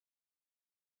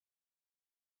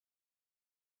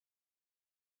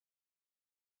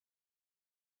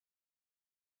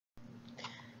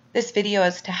This video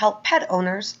is to help pet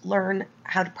owners learn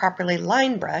how to properly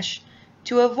line brush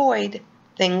to avoid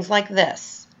things like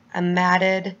this, a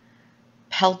matted,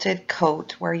 pelted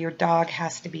coat where your dog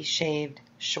has to be shaved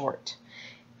short.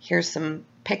 Here's some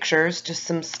pictures, just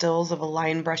some stills of a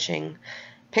line brushing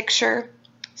picture,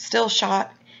 still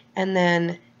shot, and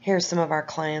then here's some of our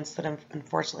clients that have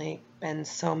unfortunately been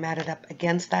so matted up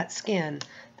against that skin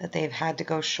that they've had to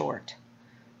go short.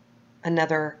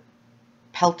 Another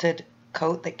pelted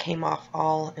coat that came off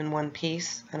all in one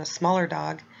piece on a smaller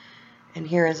dog. And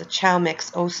here is a Chow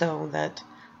Mix Oso that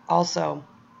also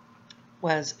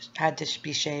had to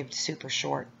be shaved super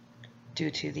short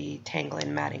due to the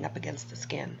tangling matting up against the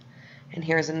skin. And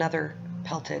here's another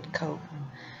pelted coat.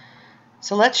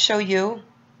 So let's show you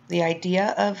the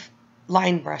idea of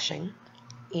line brushing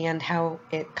and how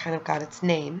it kind of got its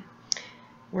name.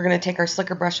 We're going to take our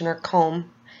slicker brush and our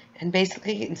comb, and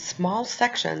basically in small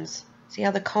sections, see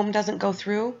how the comb doesn't go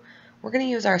through? We're going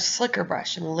to use our slicker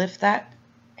brush and lift that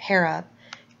hair up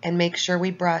and make sure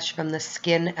we brush from the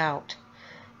skin out.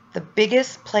 The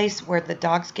biggest place where the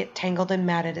dogs get tangled and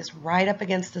matted is right up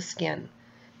against the skin.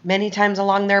 Many times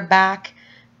along their back,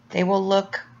 they will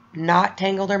look not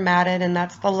tangled or matted, and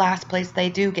that's the last place they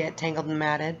do get tangled and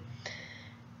matted.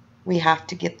 We have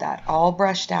to get that all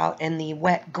brushed out, and the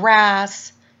wet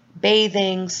grass,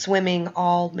 bathing, swimming,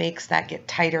 all makes that get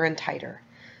tighter and tighter.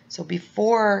 So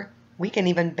before we can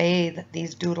even bathe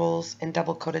these doodles and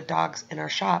double-coated dogs in our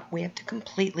shop, we have to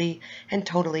completely and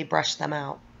totally brush them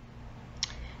out.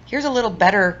 Here's a little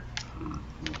better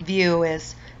view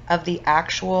of the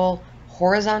actual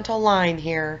horizontal line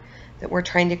here that we're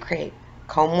trying to create.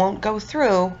 Comb won't go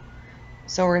through,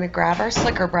 so we're going to grab our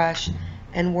slicker brush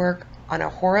and work on a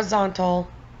horizontal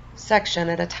section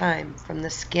at a time from the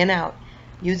skin out.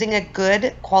 Using a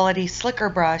good quality slicker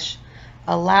brush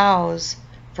allows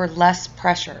for less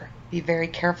pressure. Be very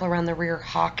careful around the rear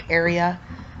hock area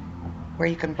where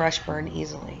you can brush burn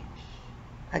easily.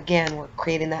 Again, we're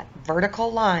creating that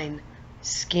vertical line,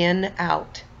 skin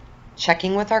out,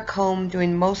 checking with our comb,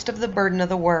 doing most of the burden of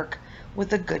the work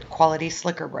with a good quality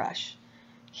slicker brush.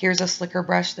 Here's a slicker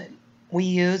brush that we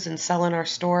use and sell in our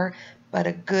store, but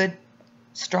a good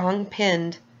strong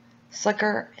pinned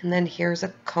slicker, and then here's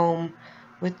a comb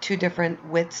with two different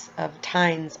widths of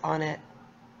tines on it.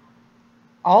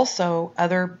 Also,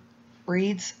 other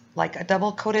breeds, like a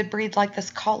double-coated breed like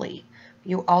this collie,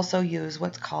 you also use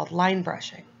what's called line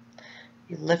brushing.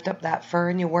 You lift up that fur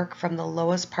and you work from the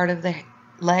lowest part of the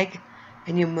leg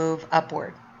and you move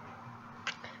upward.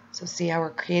 So see how we're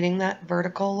creating that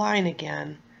vertical line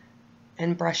again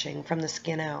and brushing from the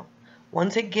skin out.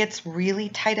 Once it gets really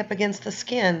tight up against the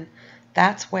skin,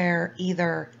 that's where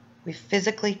either we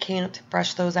physically can't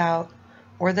brush those out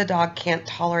or the dog can't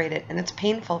tolerate it and it's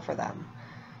painful for them.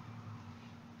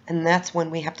 And that's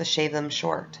when we have to shave them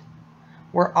short.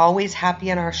 We're always happy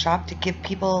in our shop to give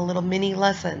people a little mini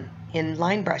lesson in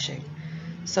line brushing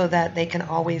so that they can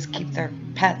always keep their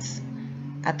pets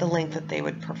at the length that they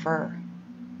would prefer.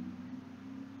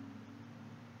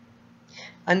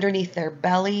 Underneath their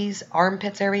bellies,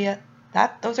 armpits area,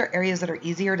 those are areas that are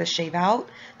easier to shave out.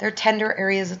 They're tender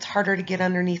areas, it's harder to get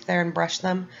underneath there and brush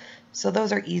them. So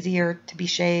those are easier to be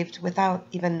shaved without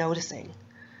even noticing.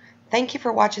 Thank you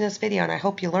for watching this video, and I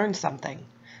hope you learned something.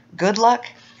 Good luck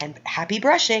and happy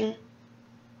brushing!